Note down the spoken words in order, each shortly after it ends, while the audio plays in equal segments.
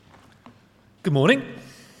Good morning.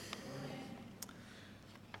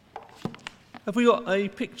 Have we got a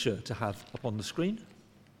picture to have up on the screen?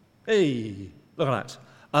 Hey, look at that.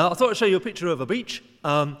 I thought I'd show you a picture of a beach,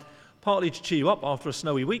 partly to cheer you up after a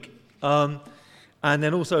snowy week. And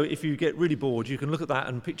then also, if you get really bored, you can look at that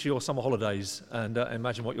and picture your summer holidays and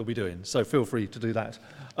imagine what you'll be doing. So feel free to do that.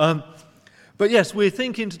 But yes, we're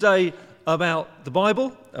thinking today about the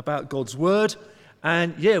Bible, about God's Word.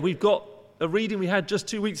 And yeah, we've got a reading we had just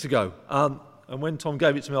 2 weeks ago. And when Tom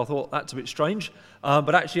gave it to me, I thought, that's a bit strange.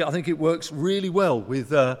 But actually, I think it works really well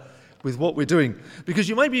with what we're doing. Because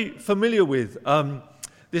you may be familiar with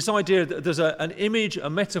this idea that there's an image, a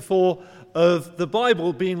metaphor of the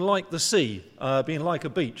Bible being like the sea, being like a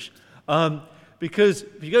beach. Because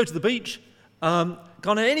if you go to the beach,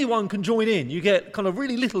 kind of anyone can join in. You get kind of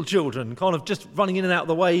really little children kind of just running in and out of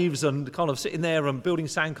the waves and kind of sitting there and building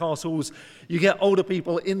sandcastles. You get older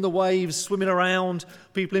people in the waves, swimming around,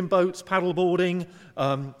 people in boats, paddleboarding.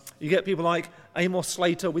 You get people like Amos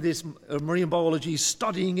Slater with his marine biology,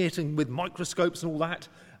 studying it and with microscopes and all that.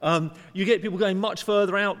 You get people going much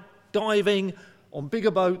further out, diving on bigger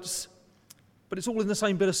boats, but it's all in the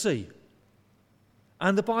same bit of sea.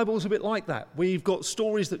 And the Bible's a bit like that. We've got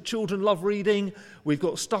stories that children love reading. We've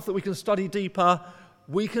got stuff that we can study deeper.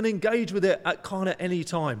 We can engage with it at kind of any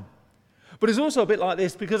time. But it's also a bit like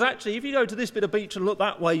this because actually if you go to this bit of beach and look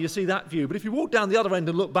that way, you see that view. But if you walk down the other end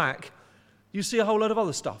and look back, you see a whole load of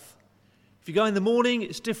other stuff. If you go in the morning,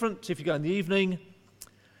 it's different to if you go in the evening.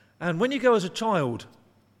 And when you go as a child,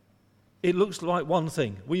 it looks like one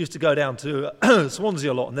thing. We used to go down to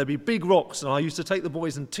Swansea a lot, and there'd be big rocks, and I used to take the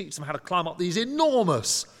boys and teach them how to climb up these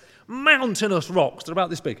enormous, mountainous rocks. They're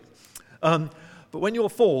about this big. But when you're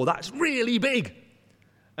 4, that's really big.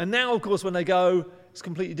 And now, of course, when they go, it's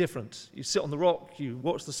completely different. You sit on the rock, you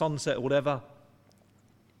watch the sunset or whatever,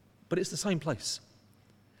 but it's the same place.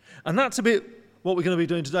 And that's a bit what we're going to be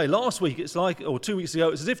doing today. Last week, or 2 weeks ago,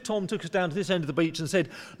 it's as if Tom took us down to this end of the beach and said,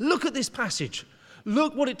 look at this passage.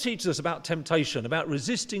 Look what it teaches us about temptation, about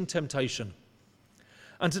resisting temptation.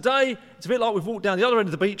 And today, it's a bit like we've walked down the other end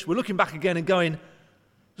of the beach. We're looking back again and going,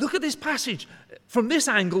 look at this passage. From this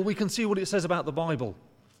angle, we can see what it says about the Bible.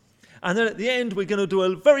 And then at the end, we're going to do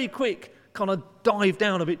a very quick kind of dive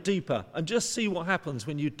down a bit deeper and just see what happens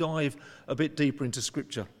when you dive a bit deeper into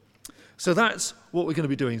Scripture. So that's what we're going to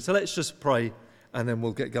be doing. So let's just pray and then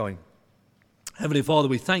we'll get going. Heavenly Father,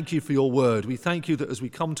 we thank you for your word. We thank you that as we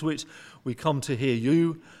come to it, we come to hear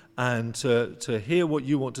you and to hear what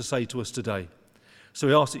you want to say to us today. So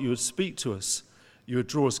we ask that you would speak to us, you would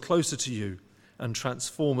draw us closer to you and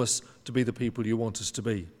transform us to be the people you want us to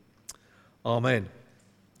be. Amen.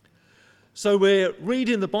 So we're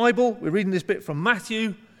reading the Bible, we're reading this bit from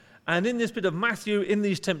Matthew, and in this bit of Matthew, in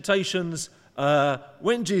these temptations,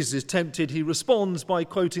 when Jesus is tempted, he responds by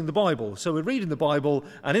quoting the Bible. So we're reading the Bible,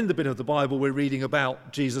 and in the bit of the Bible, we're reading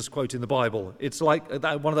about Jesus quoting the Bible. It's like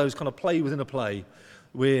one of those kind of play within a play.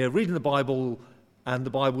 We're reading the Bible, and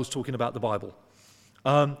the Bible's talking about the Bible.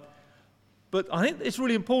 But I think it's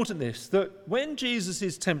really important that when Jesus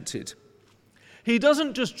is tempted, he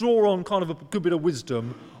doesn't just draw on kind of a good bit of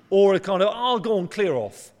wisdom or a kind of, I'll go and clear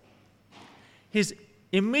off. His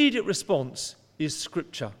immediate response is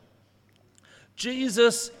Scripture.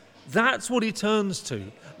 Jesus, that's what he turns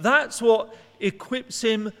to. That's what equips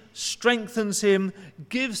him, strengthens him,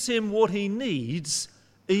 gives him what he needs,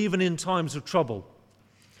 even in times of trouble.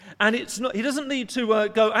 And it's not. He doesn't need to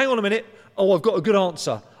go, hang on a minute, I've got a good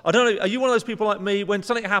answer. I don't know, are you one of those people like me, when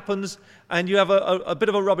something happens and you have a bit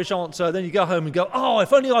of a rubbish answer, then you go home and go,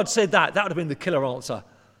 if only I'd said that, that would have been the killer answer.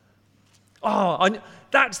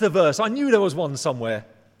 That's the verse. I knew there was one somewhere.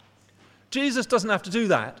 Jesus doesn't have to do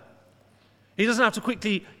that. He doesn't have to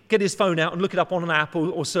quickly get his phone out and look it up on an app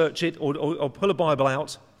or search it or pull a Bible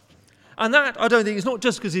out. And that, I don't think, is not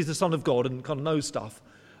just because he's the Son of God and kind of knows stuff.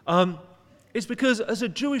 It's because as a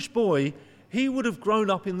Jewish boy, he would have grown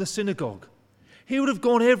up in the synagogue. He would have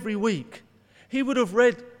gone every week. He would have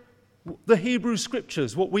read the Hebrew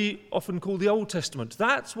Scriptures, what we often call the Old Testament.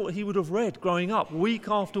 That's what he would have read growing up, week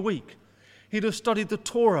after week. He'd have studied the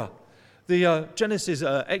Torah, the Genesis,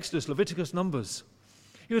 Exodus, Leviticus, Numbers.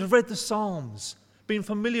 He would have read the Psalms, been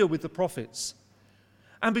familiar with the prophets.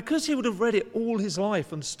 And because he would have read it all his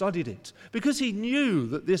life and studied it, because he knew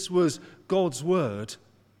that this was God's word,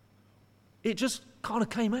 it just kind of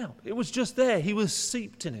came out. It was just there. He was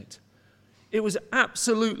seeped in it. It was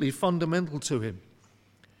absolutely fundamental to him.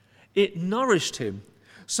 It nourished him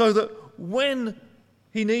so that when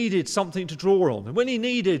he needed something to draw on, and when he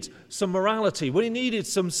needed some morality, when he needed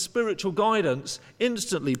some spiritual guidance,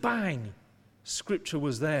 instantly, bang, Scripture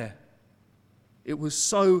was there. It was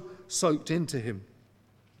so soaked into him.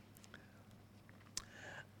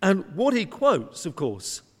 And what he quotes, of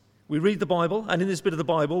course, we read the Bible, and in this bit of the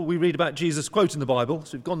Bible, we read about Jesus quoting the Bible,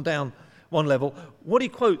 so we've gone down one level. What he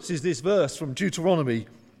quotes is this verse from Deuteronomy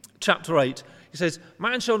chapter 8. He says,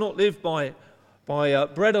 "Man shall not live by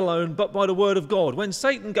bread alone, but by the word of God." When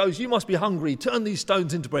Satan goes, "You must be hungry, turn these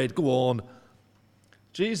stones into bread," go on.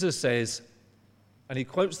 Jesus says, and he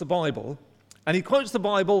quotes the Bible,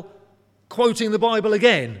 quoting the Bible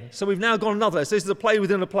again. So we've now gone another. So this is a play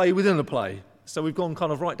within a play within a play. So we've gone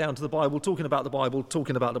kind of right down to the Bible, talking about the Bible,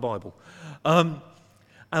 talking about the Bible. And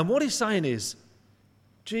what he's saying is,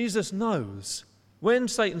 Jesus knows when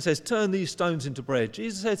Satan says, "Turn these stones into bread,"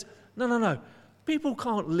 Jesus says, no. People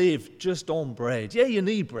can't live just on bread. Yeah, you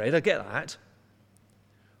need bread, I get that.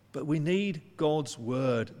 But we need God's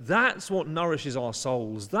word. That's what nourishes our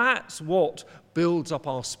souls. That's what builds up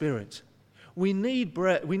our spirit. We need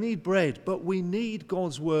bread, but we need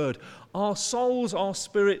God's word. Our souls, our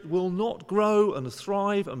spirit will not grow and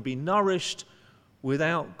thrive and be nourished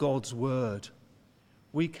without God's word.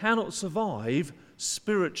 We cannot survive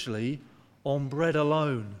spiritually on bread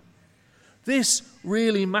alone. This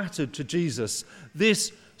really mattered to Jesus,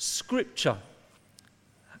 this scripture.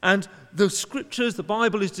 And the scriptures, the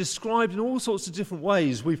Bible, is described in all sorts of different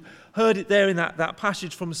ways. We've heard it there in that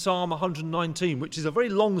passage from Psalm 119, which is a very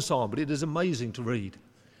long psalm, but it is amazing to read.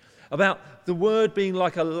 About the word being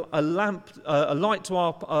like a lamp, a light to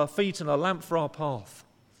our feet and a lamp for our path.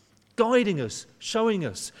 Guiding us, showing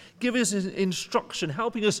us, giving us instruction,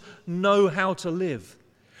 helping us know how to live.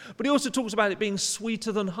 But he also talks about it being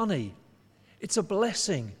sweeter than honey. It's a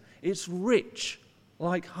blessing. It's rich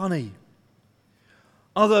like honey.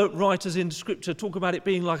 Other writers in Scripture talk about it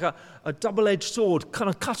being like a double-edged sword, kind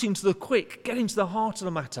of cutting to the quick, getting to the heart of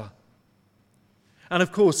the matter. And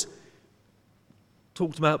of course,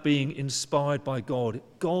 talked about being inspired by God.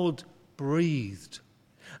 God breathed.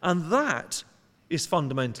 And that is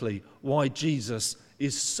fundamentally why Jesus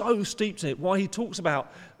is so steeped in it, why he talks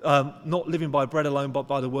about not living by bread alone, but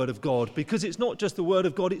by the word of God. Because it's not just the word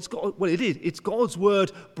of God, it's God's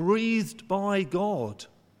word breathed by God.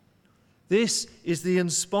 This is the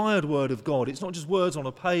inspired word of God. It's not just words on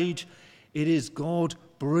a page, it is God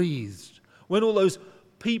breathed. When all those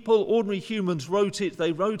people, ordinary humans, wrote it,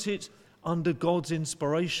 they wrote it under God's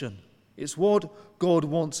inspiration. It's what God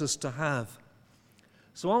wants us to have.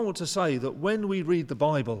 So I want to say that when we read the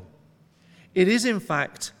Bible, it is in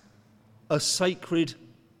fact a sacred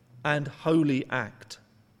and holy act.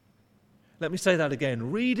 Let me say that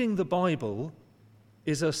again. Reading the Bible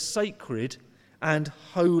is a sacred and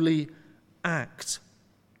holy act.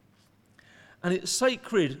 And it's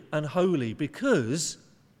sacred and holy because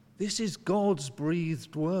this is God's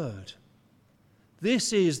breathed word.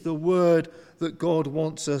 This is the word that God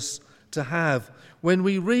wants us to have. When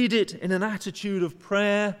we read it in an attitude of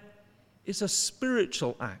prayer, it's a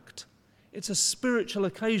spiritual act. It's a spiritual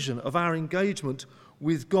occasion of our engagement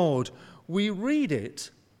with God. We read it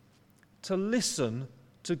to listen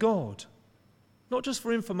to God. Not just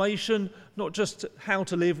for information, not just how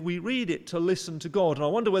to live. We read it to listen to God. And I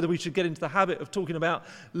wonder whether we should get into the habit of talking about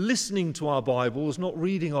listening to our Bibles, not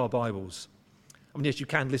reading our Bibles. I mean, yes, you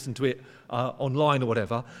can listen to it online or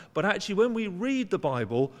whatever, but actually when we read the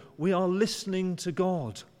Bible, we are listening to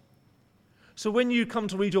God. So when you come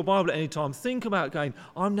to read your Bible at any time, think about going,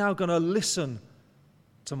 I'm now going to listen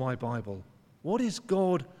to my Bible. What is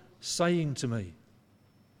God saying to me?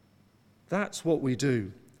 That's what we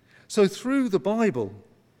do. So through the Bible,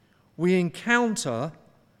 we encounter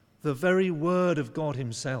the very word of God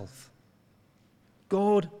himself.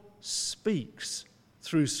 God speaks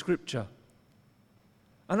through Scripture.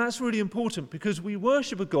 And that's really important because we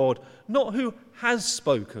worship a God not who has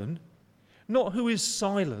spoken, not who is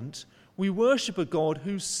silent. We worship a God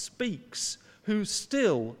who speaks, who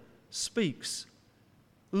still speaks,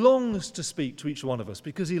 longs to speak to each one of us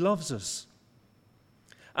because he loves us.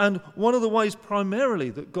 And one of the ways primarily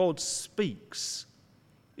that God speaks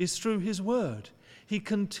is through his word. He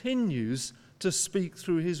continues to speak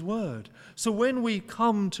through his word. So when we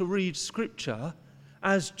come to read Scripture,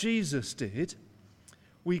 as Jesus did,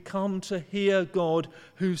 we come to hear God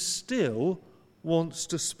who still wants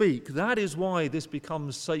to speak. That is why this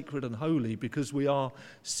becomes sacred and holy, because we are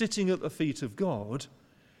sitting at the feet of God,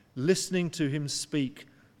 listening to him speak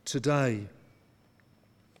today.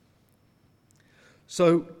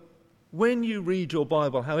 So when you read your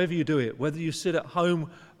Bible, however you do it, whether you sit at home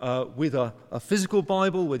with a physical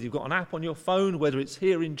Bible, whether you've got an app on your phone, whether it's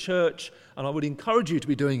here in church, and I would encourage you to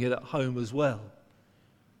be doing it at home as well.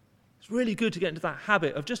 It's really good to get into that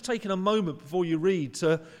habit of just taking a moment before you read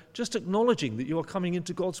to just acknowledging that you are coming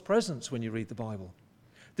into God's presence when you read the Bible.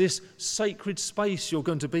 This sacred space you're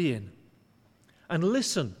going to be in. and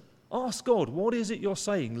listen. Ask God, what is it you're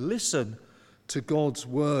saying? Listen to God's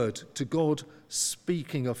word, to God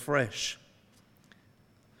speaking afresh.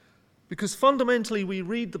 Because fundamentally we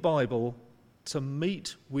read the Bible to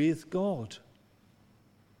meet with God.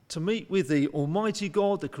 To meet with the Almighty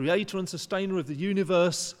God, the creator and sustainer of the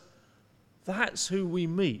universe. That's who we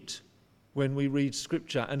meet when we read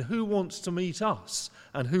Scripture. And who wants to meet us?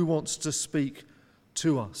 And who wants to speak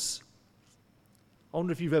to us? I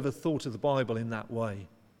wonder if you've ever thought of the Bible in that way.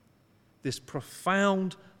 This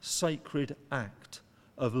profound, sacred act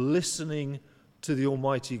of listening to the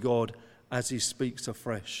Almighty God as he speaks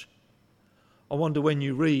afresh. I wonder, when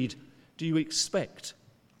you read, do you expect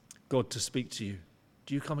God to speak to you?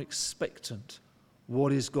 Do you come expectant?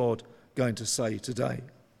 What is God going to say today?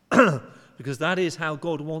 Because that is how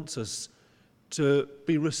God wants us to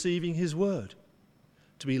be receiving his word,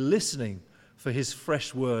 to be listening for his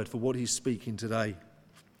fresh word, for what he's speaking today.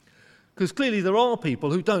 Because clearly there are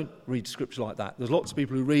people who don't read Scripture like that. There's lots of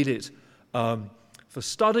people who read it for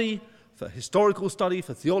study, for historical study,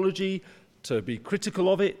 for theology, to be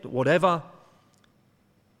critical of it, whatever.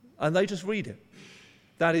 And they just read it.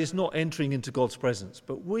 That is not entering into God's presence.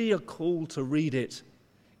 But we are called to read it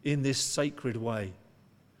in this sacred way,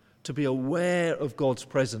 to be aware of God's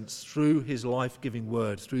presence through his life-giving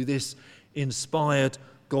word, through this inspired,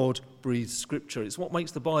 God-breathed Scripture. It's what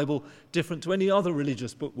makes the Bible different to any other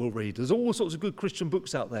religious book we'll read. There's all sorts of good Christian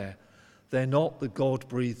books out there. They're not the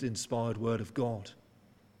God-breathed, inspired word of God.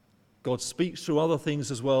 God speaks through other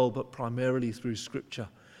things as well, but primarily through Scripture.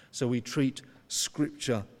 So we treat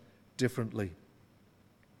Scripture differently.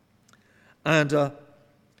 And I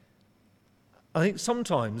think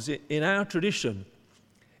sometimes in our tradition,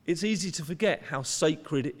 it's easy to forget how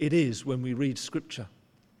sacred it is when we read Scripture.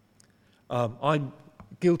 I'm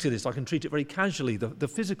guilty of this. I can treat it very casually, the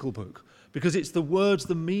physical book, because it's the words,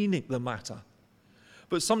 the meaning that matter.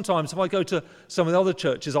 But sometimes if I go to some of the other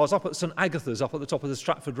churches, I was up at St Agatha's, up at the top of the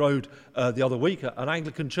Stratford Road the other week, an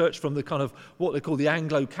Anglican church from the kind of what they call the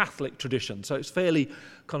Anglo-Catholic tradition. So it's fairly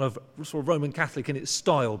kind of sort of Roman Catholic in its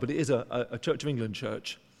style, but it is a Church of England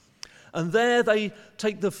church. And there they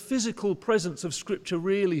take the physical presence of Scripture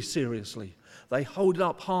really seriously. They hold it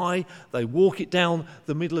up high, they walk it down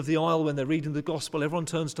the middle of the aisle when they're reading the gospel, everyone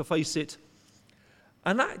turns to face it.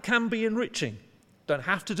 And that can be enriching. Don't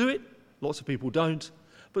have to do it, lots of people don't.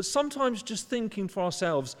 But sometimes just thinking for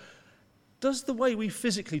ourselves, does the way we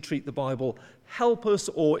physically treat the Bible help us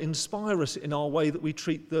or inspire us in our way that we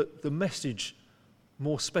treat the message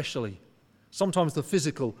more specially? Sometimes the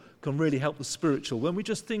physical can really help the spiritual. When we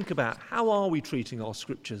just think about how are we treating our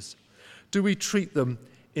Scriptures? Do we treat them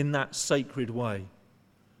in that sacred way?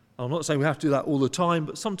 I'm not saying we have to do that all the time,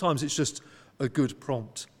 but sometimes it's just a good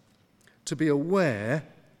prompt to be aware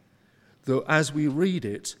that as we read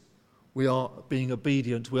it, we are being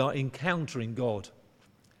obedient, we are encountering God.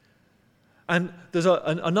 And there's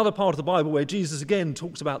another part of the Bible where Jesus again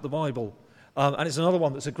talks about the Bible. And it's another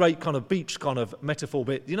one that's a great kind of beach kind of metaphor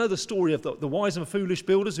bit. You know the story of the wise and foolish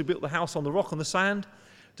builders who built the house on the rock and the sand?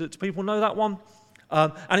 Do people know that one?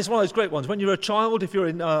 And it's one of those great ones. When you're a child, if you're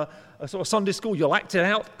in a sort of Sunday school, you'll act it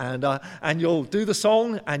out and you'll do the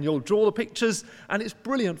song and you'll draw the pictures. And it's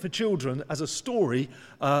brilliant for children as a story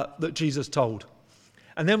that Jesus told.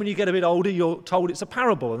 And then when you get a bit older, you're told it's a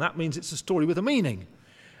parable, and that means it's a story with a meaning.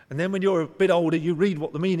 And then when you're a bit older, you read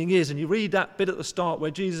what the meaning is, and you read that bit at the start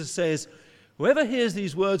where Jesus says, "Whoever hears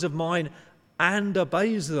these words of mine and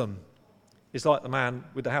obeys them is like the man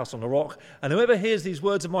with the house on the rock. And whoever hears these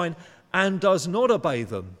words of mine and does not obey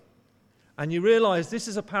them." And you realize this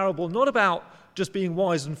is a parable not about just being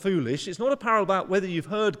wise and foolish. It's not a parable about whether you've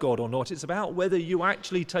heard God or not. It's about whether you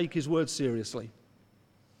actually take his word seriously.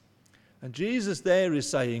 And Jesus there is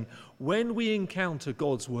saying, when we encounter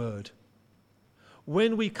God's word,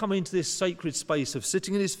 when we come into this sacred space of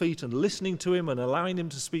sitting at his feet and listening to him and allowing him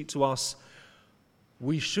to speak to us,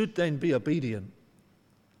 we should then be obedient.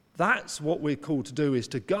 That's what we're called to do, is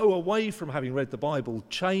to go away from having read the Bible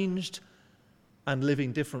changed and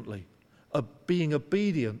living differently, being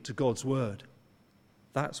obedient to God's word.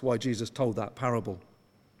 That's why Jesus told that parable.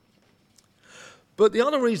 But the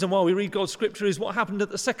other reason why we read God's Scripture is what happened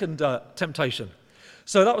at the second temptation.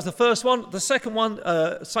 So that was the first one. The second one,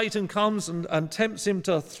 Satan comes and tempts him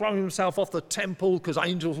to throw himself off the temple because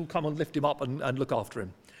angels will come and lift him up and look after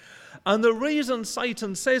him. And the reason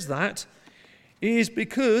Satan says that is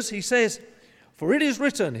because he says, "For it is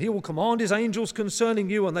written, he will command his angels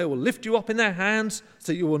concerning you, and they will lift you up in their hands,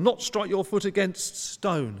 so you will not strike your foot against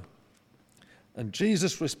stone." And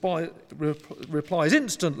Jesus replies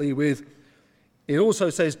instantly with, it also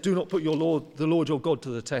says, "Do not put the Lord your God to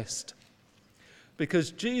the test."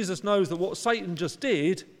 because Jesus knows that what Satan just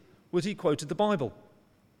did was he quoted the Bible.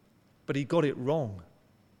 But he got it wrong.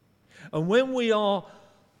 And when we are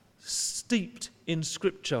steeped in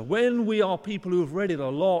Scripture, when we are people who have read it a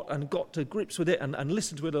lot and got to grips with it and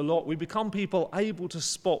listened to it a lot, we become people able to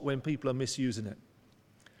spot when people are misusing it.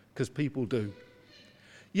 Because people do.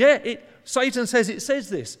 Yeah, Satan says it says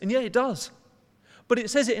this, and yeah, it does. But it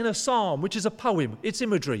says it in a psalm, which is a poem. It's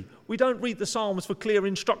imagery. We don't read the psalms for clear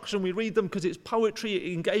instruction. We read them because it's poetry.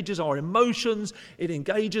 It engages our emotions. It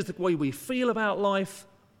engages the way we feel about life.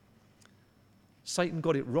 Satan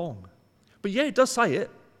got it wrong. But yeah, it does say it.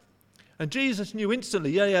 And Jesus knew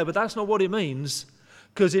instantly, but that's not what it means.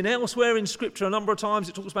 Because elsewhere in Scripture, a number of times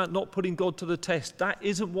it talks about not putting God to the test. That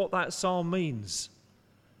isn't what that psalm means.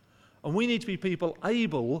 And we need to be people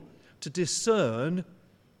able to discern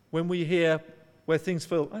when we hear where things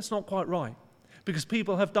feel, that's not quite right. Because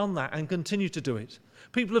people have done that and continue to do it.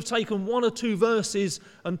 People have taken one or two verses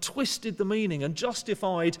and twisted the meaning and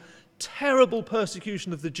justified terrible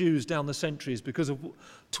persecution of the Jews down the centuries because of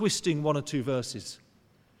twisting one or two verses.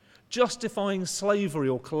 Justifying slavery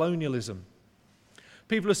or colonialism.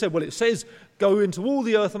 People have said, well, it says, go into all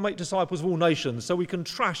the earth and make disciples of all nations, so we can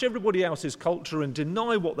trash everybody else's culture and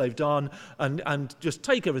deny what they've done and just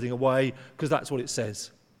take everything away because that's what it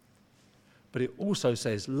says. But it also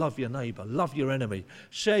says, love your neighbour, love your enemy,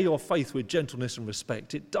 share your faith with gentleness and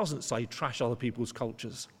respect. It doesn't say trash other people's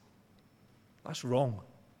cultures. That's wrong.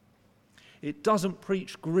 It doesn't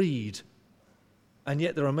preach greed. And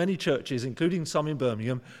yet there are many churches, including some in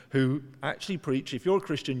Birmingham, who actually preach, if you're a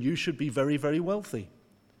Christian, you should be very, very wealthy.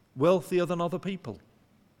 Wealthier than other people.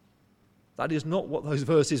 That is not what those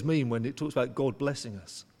verses mean when it talks about God blessing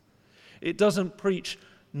us. It doesn't preach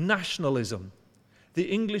nationalism. The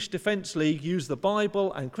English Defence League use the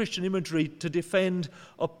Bible and Christian imagery to defend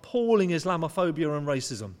appalling Islamophobia and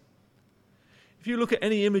racism. If you look at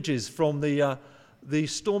any images from the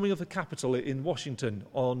storming of the Capitol in Washington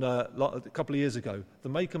on a couple of years ago, the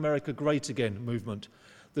Make America Great Again movement,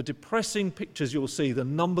 the depressing pictures you'll see, the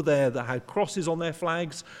number there that had crosses on their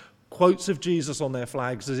flags, quotes of Jesus on their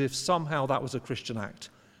flags, as if somehow that was a Christian act.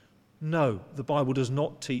 No, the Bible does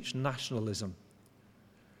not teach nationalism.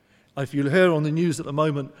 If you hear on the news at the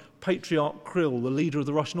moment, Patriarch Kirill, the leader of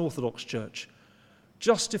the Russian Orthodox Church,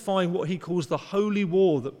 justifying what he calls the holy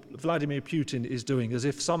war that Vladimir Putin is doing, as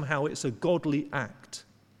if somehow it's a godly act.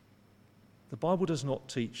 The Bible does not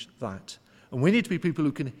teach that. And we need to be people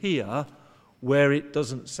who can hear where it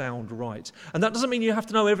doesn't sound right. And that doesn't mean you have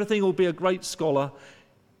to know everything or be a great scholar.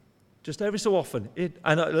 Just every so often.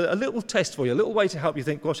 And a little test for you, a little way to help you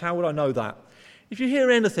think, gosh, how would I know that? If you hear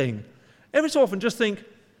anything, every so often just think,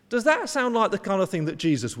 does that sound like the kind of thing that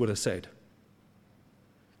Jesus would have said?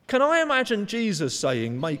 Can I imagine Jesus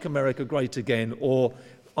saying, make America great again, or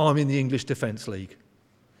I'm in the English Defence League?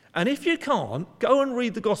 And if you can't, go and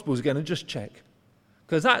read the Gospels again and just check.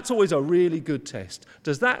 Because that's always a really good test.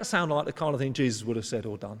 Does that sound like the kind of thing Jesus would have said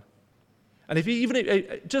or done? And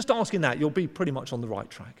if just asking that, you'll be pretty much on the right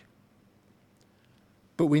track.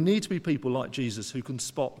 But we need to be people like Jesus who can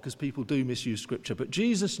spot, because people do misuse Scripture. But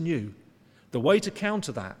Jesus knew the way to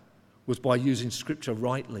counter that was by using Scripture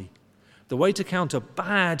rightly. The way to counter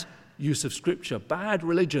bad use of Scripture, bad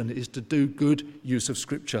religion, is to do good use of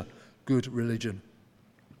Scripture, good religion.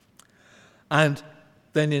 And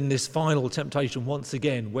then in this final temptation, once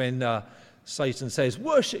again, when Satan says,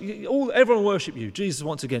 worship, everyone worship you, Jesus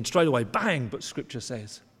once again, straight away, bang, but Scripture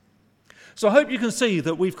says. So I hope you can see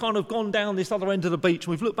that we've kind of gone down this other end of the beach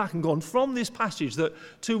and we've looked back and gone from this passage that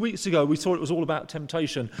 2 weeks ago we thought it was all about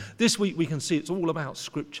temptation. This week we can see it's all about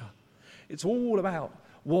Scripture. It's all about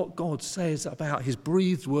what God says about his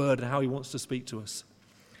breathed word and how he wants to speak to us.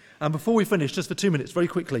 And before we finish, just for 2 minutes, very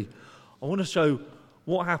quickly, I want to show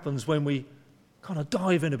what happens when we kind of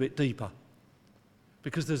dive in a bit deeper.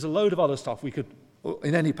 Because there's a load of other stuff we could,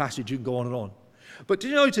 in any passage you can go on and on. But did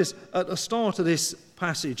you notice at the start of this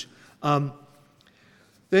passage,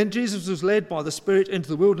 then Jesus was led by the Spirit into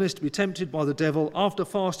the wilderness to be tempted by the devil after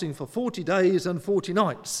fasting for 40 days and 40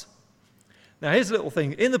 nights. Now here's a little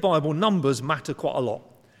thing. In the Bible, numbers matter quite a lot.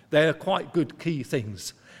 They're quite good key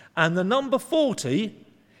things. And the number 40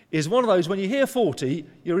 is one of those, when you hear 40,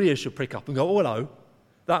 your ears should prick up and go, oh, hello,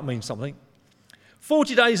 that means something.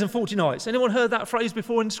 40 days and 40 nights. Anyone heard that phrase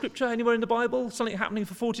before in Scripture, anywhere in the Bible? Something happening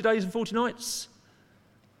for 40 days and 40 nights?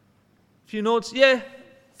 A few nods. Yeah.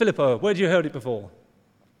 Philippa, where have you heard it before?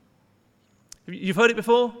 You've heard it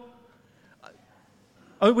before?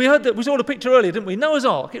 Oh, we saw the picture earlier, didn't we? Noah's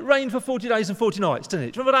Ark. It rained for 40 days and 40 nights, didn't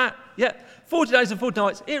it? Do you remember that? Yeah. 40 days and 40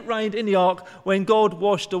 nights. It rained in the ark when God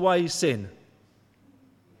washed away sin.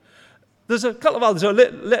 There's a couple of others that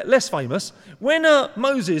are less famous. When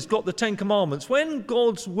Moses got the Ten Commandments, when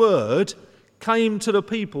God's word came to the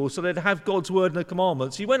people so they'd have God's word and the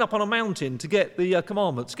commandments, he went up on a mountain to get the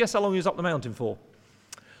commandments. Guess how long he was up the mountain for?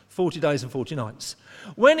 40 days and 40 nights.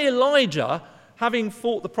 When Elijah, having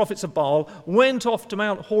fought the prophets of Baal, went off to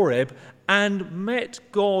Mount Horeb and met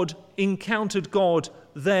God, encountered God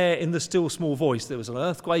there in the still small voice. There was an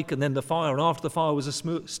earthquake and then the fire, and after the fire was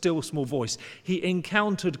a still small voice. He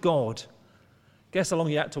encountered God. Guess how long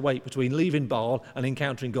he had to wait between leaving Baal and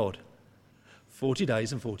encountering God? 40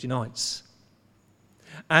 days and 40 nights.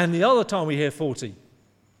 And the other time we hear 40,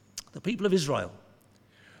 the people of Israel,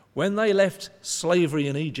 when they left slavery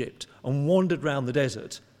in Egypt and wandered round the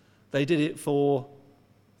desert, they did it for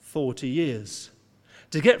 40 years.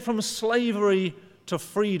 To get from slavery to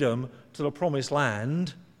freedom to the promised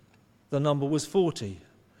land, the number was 40.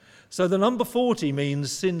 So the number 40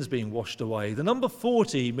 means sins being washed away. The number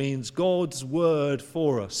 40 means God's word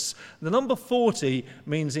for us. The number 40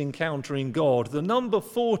 means encountering God. The number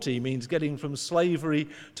 40 means getting from slavery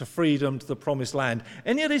to freedom to the promised land.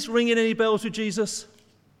 Any of this ringing any bells with Jesus?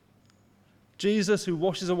 Jesus who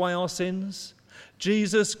washes away our sins?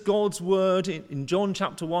 Jesus, God's word, in John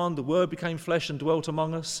chapter 1, the word became flesh and dwelt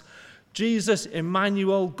among us. Jesus,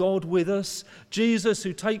 Emmanuel, God with us. Jesus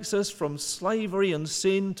who takes us from slavery and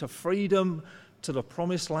sin to freedom to the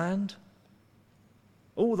promised land.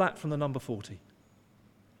 All that from the number 40.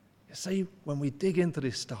 You see, when we dig into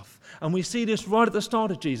this stuff, and we see this right at the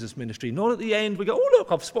start of Jesus' ministry, not at the end, we go, oh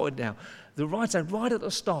look, I've spotted now. The right hand, right at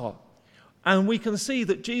the start. And we can see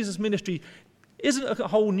that Jesus' ministry isn't a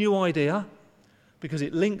whole new idea, because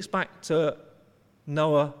it links back to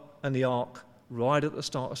Noah and the ark right at the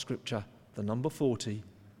start of Scripture, the number 40,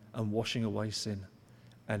 and washing away sin.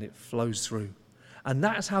 And it flows through. And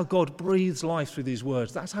that's how God breathes life through these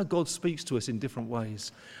words. That's how God speaks to us in different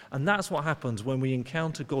ways. And that's what happens when we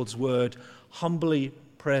encounter God's word humbly,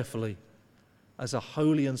 prayerfully, as a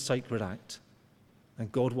holy and sacred act. And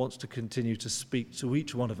God wants to continue to speak to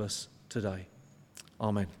each one of us today.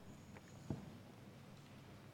 Amen.